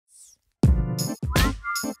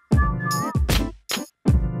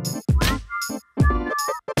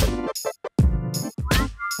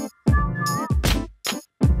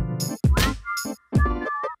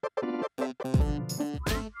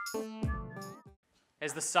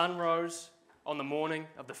As the sun rose on the morning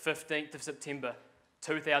of the 15th of September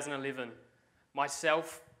 2011,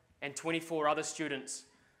 myself and 24 other students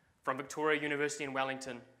from Victoria University in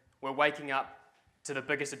Wellington were waking up to the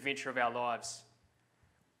biggest adventure of our lives.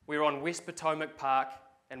 We were on West Potomac Park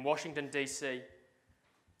in Washington, DC,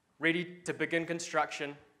 ready to begin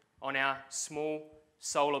construction on our small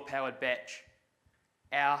solar-powered batch,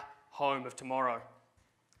 our home of tomorrow.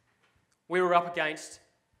 We were up against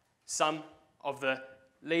some of the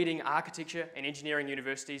leading architecture and engineering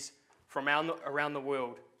universities from around the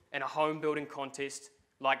world in a home building contest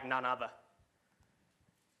like none other.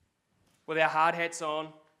 With our hard hats on,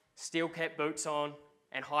 steel cap boots on,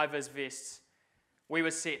 and high-vis vests, we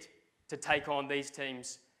were set to take on these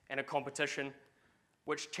teams in a competition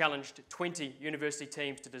which challenged 20 university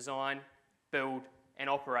teams to design, build, and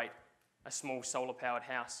operate a small solar-powered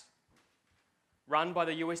house. Run by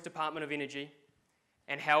the US Department of Energy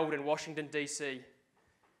and held in Washington, DC,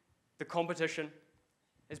 the competition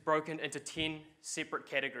is broken into 10 separate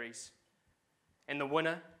categories, and the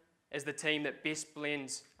winner is the team that best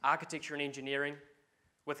blends architecture and engineering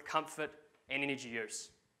with comfort and energy use.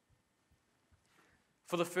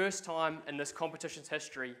 For the first time in this competition's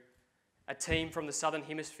history, a team from the Southern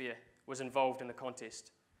Hemisphere was involved in the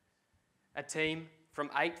contest. A team from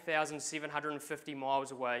 8,750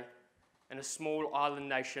 miles away in a small island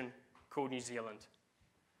nation called New Zealand.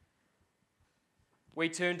 We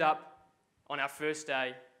turned up on our first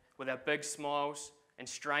day with our big smiles and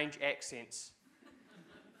strange accents.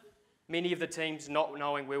 Many of the teams not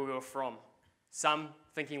knowing where we were from, some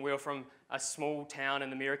thinking we were from a small town in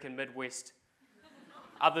the American Midwest,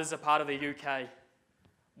 others a part of the UK.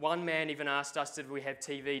 One man even asked us did we have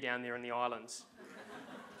TV down there in the islands.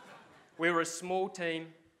 We were a small team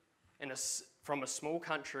from a small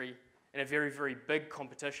country in a very, very big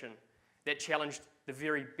competition that challenged the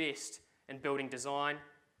very best in building design,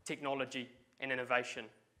 technology, and innovation.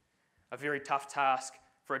 A very tough task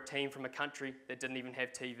for a team from a country that didn't even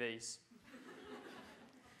have TVs.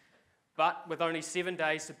 But with only 7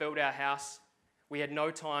 days to build our house, we had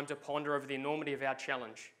no time to ponder over the enormity of our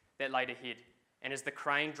challenge that laid ahead. And as the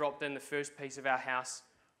crane dropped in the first piece of our house,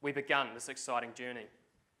 we began this exciting journey.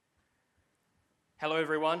 Hello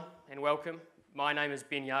everyone, and welcome. My name is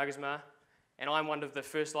Jagersma, and I'm one of the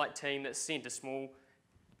First Light team that sent a small,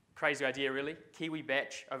 crazy idea really, Kiwi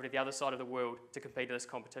batch over to the other side of the world to compete in this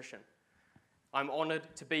competition. I'm honoured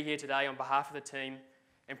to be here today on behalf of the team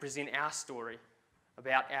and present our story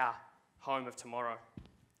about our home of tomorrow.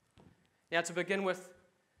 Now to begin with,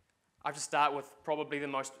 I have to start with probably the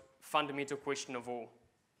most fundamental question of all.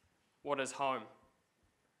 What is home?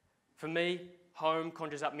 For me, home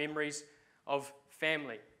conjures up memories of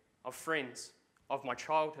family, of friends, of my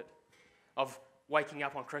childhood, of waking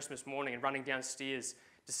up on Christmas morning and running downstairs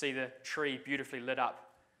to see the tree beautifully lit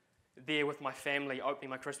up, there with my family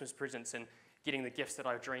opening my Christmas presents and getting the gifts that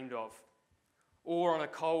I dreamed of. Or on a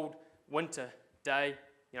cold winter day,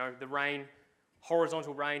 the rain,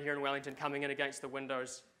 horizontal rain here in Wellington coming in against the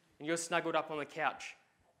windows, and you're snuggled up on the couch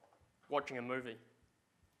watching a movie.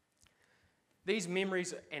 These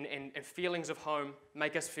memories and feelings of home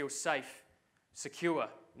make us feel safe, secure,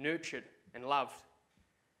 nurtured, and loved.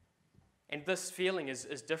 And this feeling is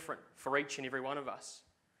different for each and every one of us.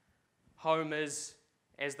 Home is,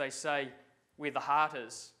 as they say, where the heart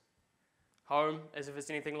is. Home, as if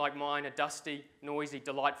it's anything like mine, a dusty, noisy,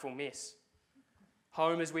 delightful mess.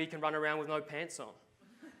 Home is where you can run around with no pants on.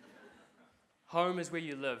 Home is where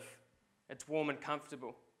you live. It's warm and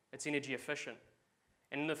comfortable. It's energy efficient.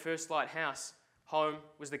 And in the First Light house, home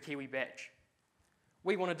was the Kiwi batch.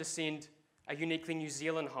 We wanted to send a uniquely New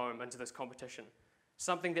Zealand home into this competition,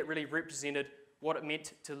 something that really represented what it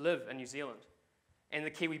meant to live in New Zealand. And the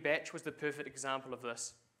Kiwi batch was the perfect example of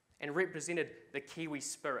this and represented the Kiwi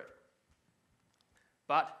spirit.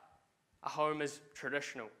 But a home is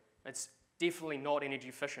traditional. It's definitely not energy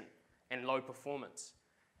efficient and low performance.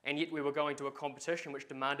 And yet we were going to a competition which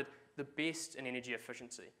demanded the best in energy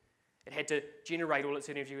efficiency. It had to generate all its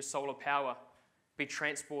energy with solar power, be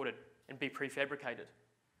transported, and be prefabricated.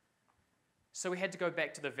 So we had to go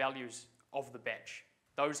back to the values of the batch,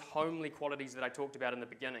 those homely qualities that I talked about in the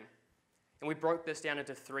beginning. And we broke this down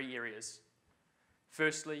into 3 areas.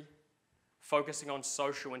 Firstly, focusing on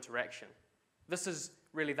social interaction. This is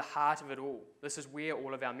really the heart of it all. This is where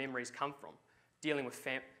all of our memories come from, dealing with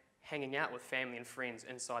hanging out with family and friends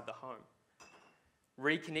inside the home.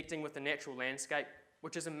 Reconnecting with the natural landscape,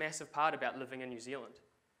 which is a massive part about living in New Zealand.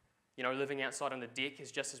 Living outside on the deck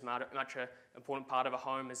is just as much an important part of a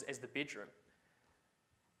home as the bedroom.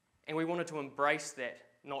 And we wanted to embrace that,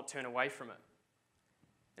 not turn away from it.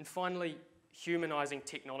 And finally, humanising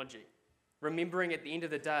technology. remembering at the end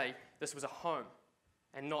of the day, this was a home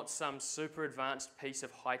and not some super advanced piece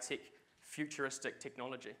of high-tech, futuristic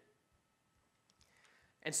technology.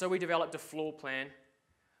 And so we developed a floor plan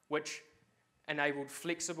which enabled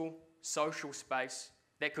flexible social space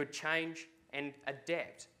that could change and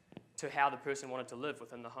adapt to how the person wanted to live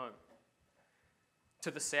within the home.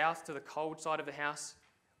 To the south, to the cold side of the house,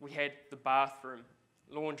 we had the bathroom,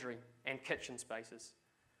 laundry, and kitchen spaces.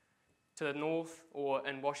 To the north, or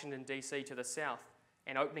in Washington, D.C., to the south,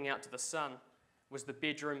 and opening out to the sun, was the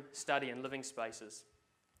bedroom, study, and living spaces.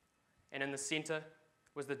 And in the centre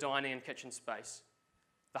was the dining and kitchen space,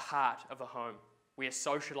 the heart of the home, where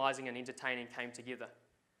socialising and entertaining came together.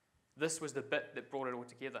 This was the bit that brought it all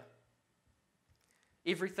together.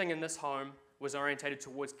 Everything in this home was orientated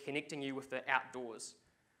towards connecting you with the outdoors.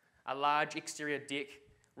 A large exterior deck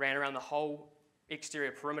ran around the whole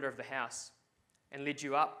exterior perimeter of the house and led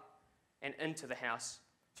you up and into the house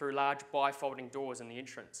through large bifolding doors in the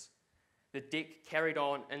entrance. The deck carried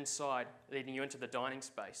on inside, leading you into the dining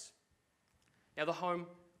space. Now the home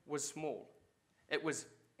was small. It was,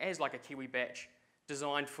 as like a Kiwi batch,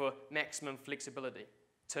 designed for maximum flexibility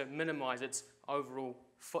to minimise its overall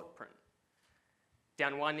footprint.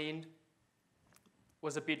 Down one end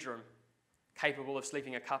was a bedroom capable of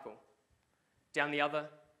sleeping a couple. Down the other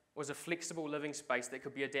was a flexible living space that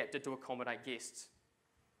could be adapted to accommodate guests.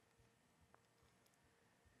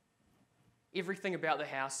 Everything about the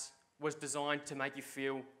house was designed to make you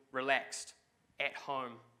feel relaxed, at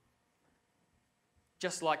home,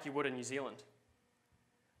 just like you would in New Zealand.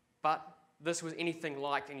 But this was anything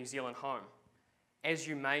like a New Zealand home. As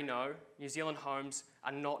you may know, New Zealand homes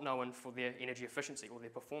are not known for their energy efficiency or their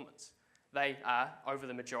performance. They are, over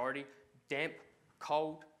the majority, damp,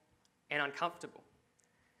 cold, and uncomfortable.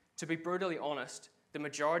 To be brutally honest, the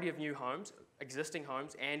majority of new homes, existing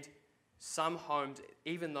homes, and some homes,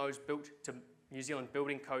 even those built to New Zealand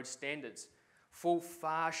Building Code standards, fall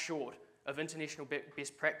far short of international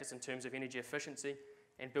best practice in terms of energy efficiency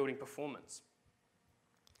and building performance.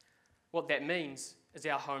 What that means is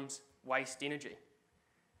our homes waste energy.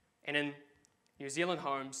 And in New Zealand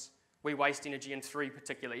homes, we waste energy in three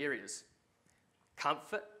particular areas.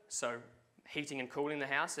 Comfort, so heating and cooling the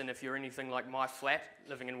house, and if you're anything like my flat,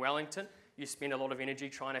 living in Wellington, you spend a lot of energy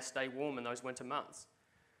trying to stay warm in those winter months.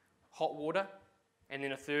 Hot water, and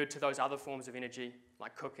then a third to those other forms of energy,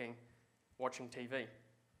 like cooking, watching TV.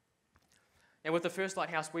 And with the First Light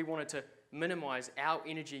House, we wanted to minimise our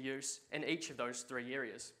energy use in each of those three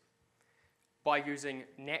areas by using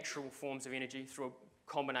natural forms of energy through a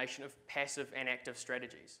combination of passive and active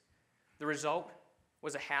strategies. The result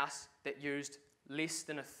was a house that used less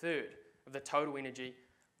than a third of the total energy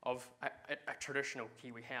of a traditional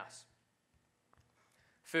Kiwi house.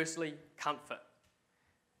 Firstly, comfort.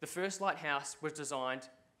 The First Light House was designed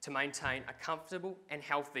to maintain a comfortable and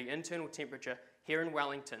healthy internal temperature here in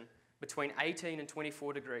Wellington between 18 and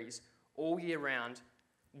 24 degrees all year round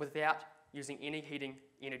without using any heating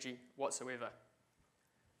energy whatsoever.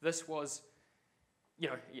 This was,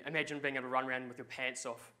 imagine being able to run around with your pants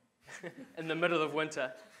off in the middle of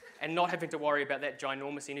winter and not having to worry about that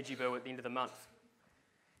ginormous energy bill at the end of the month.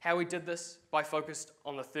 How we did this? By focused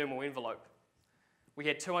on the thermal envelope. We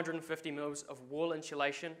had 250 mils of wool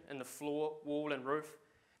insulation in the floor, wall and roof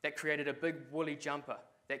that created a big woolly jumper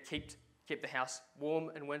that kept the house warm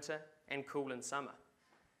in winter and cool in summer.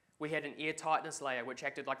 We had an air tightness layer which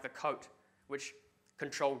acted like the coat, which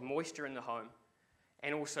controlled moisture in the home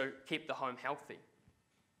and also kept the home healthy.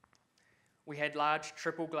 We had large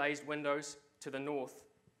triple glazed windows to the north,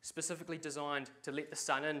 specifically designed to let the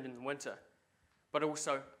sun in the winter, but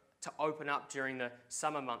also to open up during the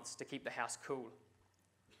summer months to keep the house cool.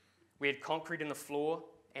 We had concrete in the floor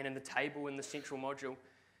and in the table in the central module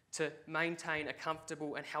to maintain a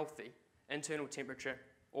comfortable and healthy internal temperature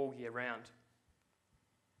all year round.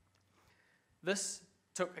 This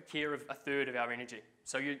took care of a third of our energy.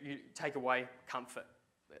 So you take away comfort.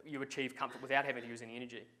 You achieve comfort without having to use any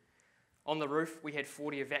energy. On the roof, we had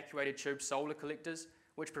 40 evacuated tube solar collectors,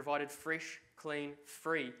 which provided fresh, clean,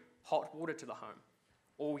 free hot water to the home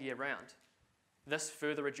all year round. This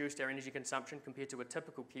further reduced our energy consumption compared to a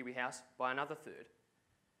typical Kiwi house by another third.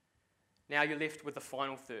 Now you're left with the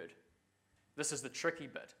final third. This is the tricky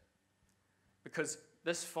bit, because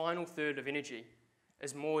this final third of energy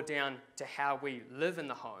is more down to how we live in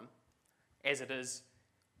the home as it is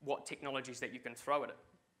what technologies that you can throw at it.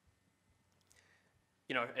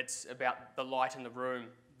 It's about the light in the room,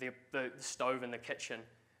 the stove in the kitchen,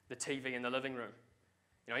 the TV in the living room.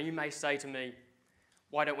 You may say to me,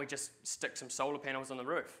 why don't we just stick some solar panels on the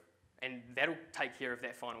roof? And that'll take care of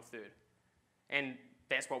that final third. And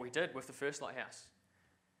that's what we did with the First Light House.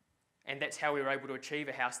 And that's how we were able to achieve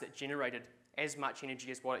a house that generated as much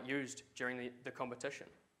energy as what it used during the competition.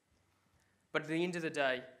 But at the end of the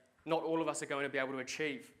day, not all of us are going to be able to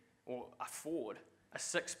achieve or afford a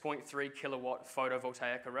 6.3 kilowatt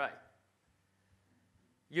photovoltaic array.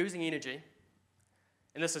 Using energy,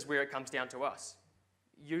 and this is where it comes down to us,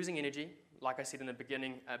 using energy, like I said in the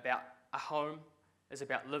beginning, about a home is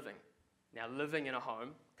about living. Now, living in a home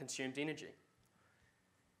consumes energy.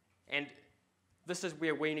 And this is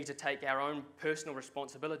where we need to take our own personal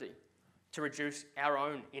responsibility to reduce our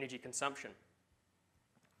own energy consumption.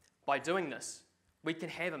 By doing this, we can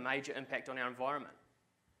have a major impact on our environment.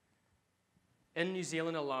 In New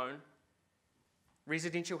Zealand alone,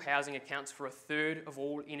 residential housing accounts for 1/3 of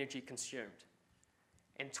all energy consumed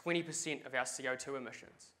and 20% of our CO2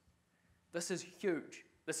 emissions. This is huge.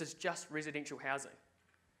 This is just residential housing.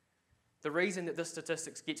 The reason that this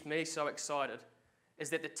statistics gets me so excited is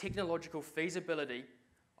that the technological feasibility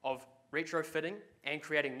of retrofitting and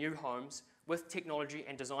creating new homes with technology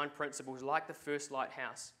and design principles like the First Light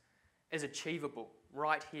House is achievable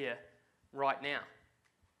right here, right now.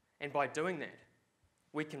 And by doing that,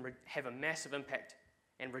 we can have a massive impact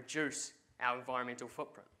and reduce our environmental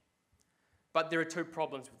footprint. But there are two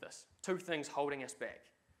problems with this, two things holding us back.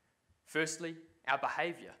 Firstly, our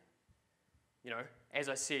behaviour. As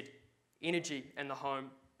I said, energy in the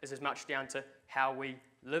home is as much down to how we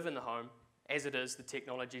live in the home as it is the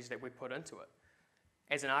technologies that we put into it.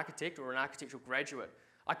 As an architect or an architectural graduate,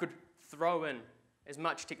 I could throw in as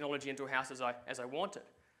much technology into a house as I wanted.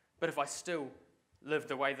 But if I still live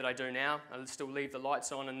the way that I do now, I still leave the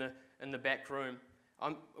lights on in the back room,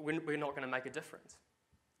 we're not going to make a difference.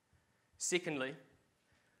 Secondly,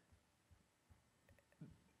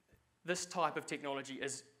 this type of technology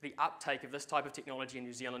the uptake of this type of technology in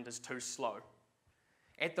New Zealand is too slow.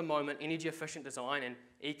 At the moment, energy efficient design and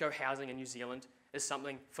eco-housing in New Zealand is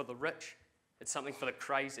something for the rich. It's something for the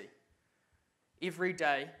crazy. Every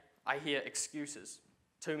day I hear excuses,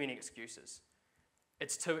 too many excuses.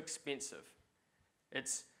 It's too expensive.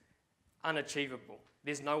 It's unachievable.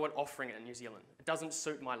 There's no one offering it in New Zealand. It doesn't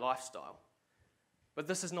suit my lifestyle. But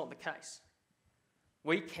this is not the case.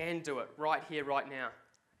 We can do it right here, right now.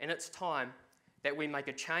 And it's time that we make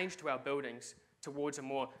a change to our buildings towards a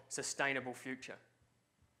more sustainable future.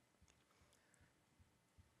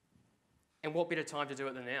 And what better time to do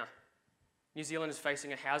it than now? New Zealand is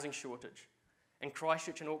facing a housing shortage. In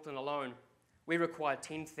Christchurch and Auckland alone, we require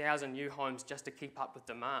 10,000 new homes just to keep up with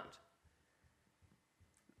demand.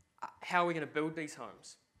 How are we going to build these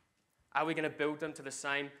homes? Are we going to build them to the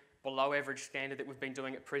same below average standard that we've been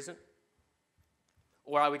doing at present?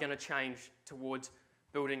 Or are we going to change towards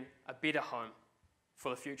building a better home for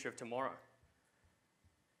the future of tomorrow?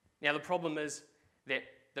 Now, the problem is that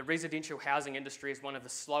the residential housing industry is one of the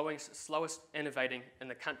slowest innovating in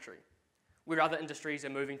the country. Where other industries are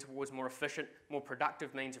moving towards more efficient, more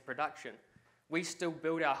productive means of production, we still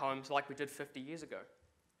build our homes like we did 50 years ago.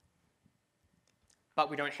 But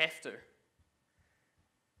we don't have to.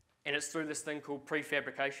 And it's through this thing called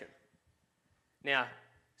prefabrication. Now,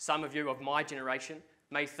 some of you of my generation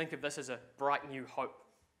may think of this as a bright new hope.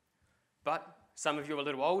 But some of you a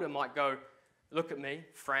little older might go, look at me,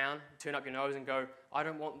 frown, turn up your nose and go, I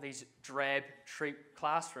don't want these drab, cheap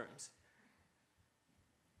classrooms.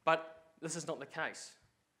 But this is not the case.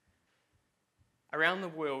 Around the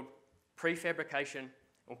world, prefabrication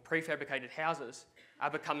or prefabricated houses are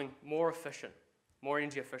becoming more efficient, more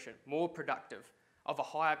energy efficient, more productive, of a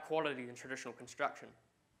higher quality than traditional construction.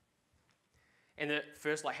 And the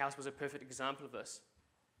First Light House was a perfect example of this.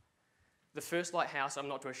 The First Light House, I'm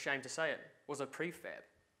not too ashamed to say it, was a prefab.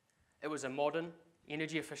 It was a modern,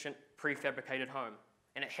 energy-efficient, prefabricated home.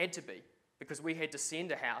 And it had to be, because we had to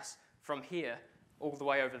send a house from here all the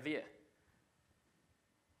way over there.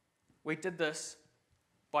 We did this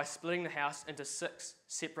by splitting the house into 6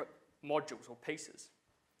 separate modules or pieces.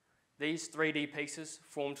 These 3D pieces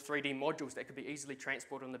formed 3D modules that could be easily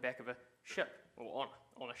transported on the back of a ship or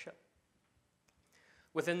on a ship.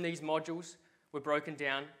 Within these modules were broken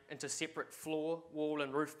down into separate floor, wall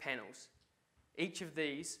and roof panels. Each of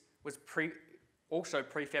these was also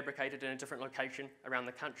prefabricated in a different location around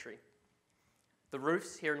the country. The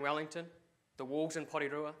roofs here in Wellington, the walls in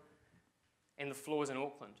Porirua, and the floors in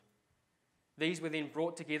Auckland. These were then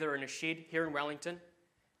brought together in a shed here in Wellington,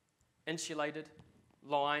 insulated,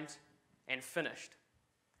 lined, and finished,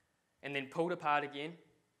 and then pulled apart again,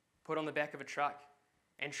 put on the back of a truck,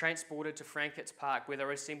 and transported to Frankitts Park, where they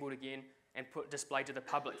were assembled again and displayed to the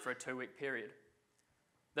public for a 2-week period.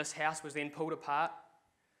 This house was then pulled apart,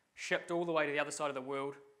 shipped all the way to the other side of the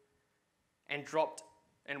world, and dropped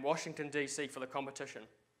in Washington, D.C. for the competition,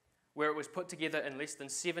 where it was put together in less than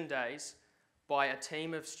 7 days by a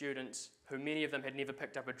team of students who many of them had never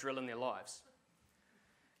picked up a drill in their lives.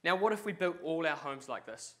 Now, what if we built all our homes like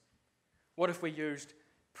this? What if we used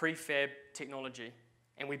prefab technology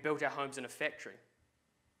and we built our homes in a factory?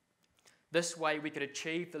 This way we could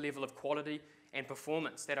achieve the level of quality and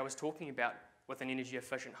performance that I was talking about with an energy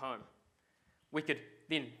efficient home. We could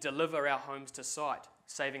then deliver our homes to site,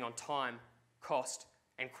 saving on time, cost,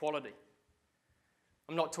 and quality.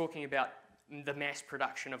 I'm not talking about the mass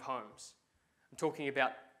production of homes. I'm talking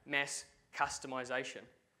about mass customization.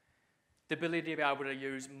 The ability to be able to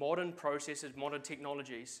use modern processes, modern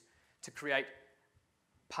technologies to create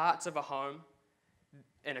parts of a home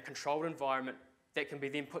in a controlled environment that can be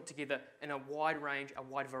then put together in a wide range, a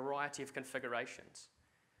wide variety of configurations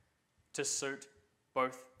to suit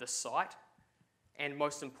both the site and,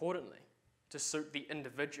 most importantly, to suit the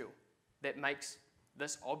individual that makes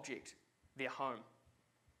this object their home.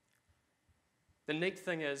 The neat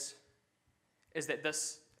thing is that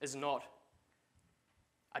this is not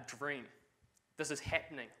a dream. This is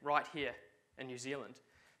happening right here in New Zealand.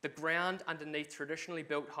 The ground underneath traditionally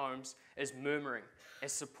built homes is murmuring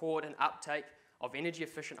as support and uptake of energy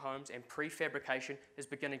efficient homes and prefabrication is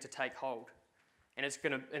beginning to take hold. And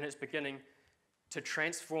it's beginning to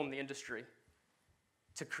transform the industry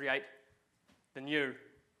to create the new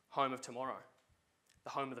home of tomorrow, the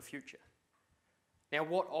home of the future. Now,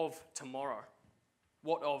 what of tomorrow?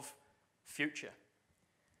 What of future?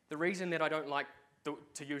 The reason that I don't like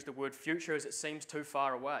to use the word future is it seems too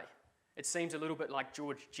far away. It seems a little bit like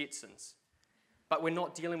George Jetson's. But we're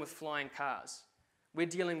not dealing with flying cars. We're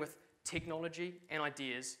dealing with technology and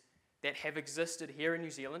ideas that have existed here in New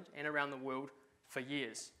Zealand and around the world for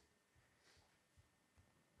years.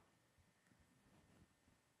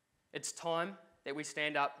 It's time that we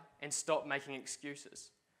stand up and stop making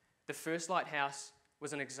excuses. The first lighthouse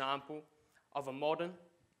was an example of a modern,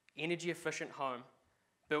 energy-efficient home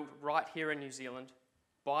built right here in New Zealand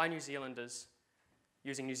by New Zealanders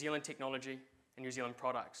using New Zealand technology and New Zealand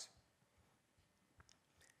products.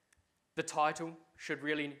 The title should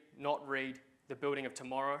really not read The Building of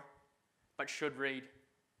Tomorrow, but should read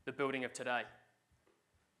The Building of Today.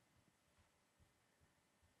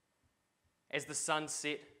 As the sun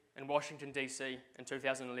set in Washington, D.C. in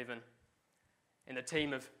 2011, and the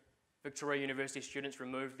team of Victoria University students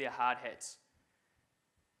removed their hard hats,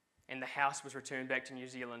 and the house was returned back to New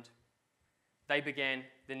Zealand, they began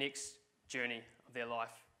the next journey of their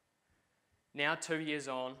life. Now, 2 years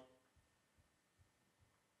on,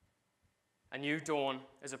 a new dawn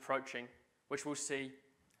is approaching, which will see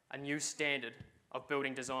a new standard of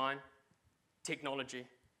building design, technology,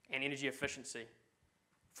 and energy efficiency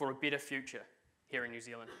for a better future here in New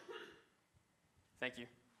Zealand. Thank you.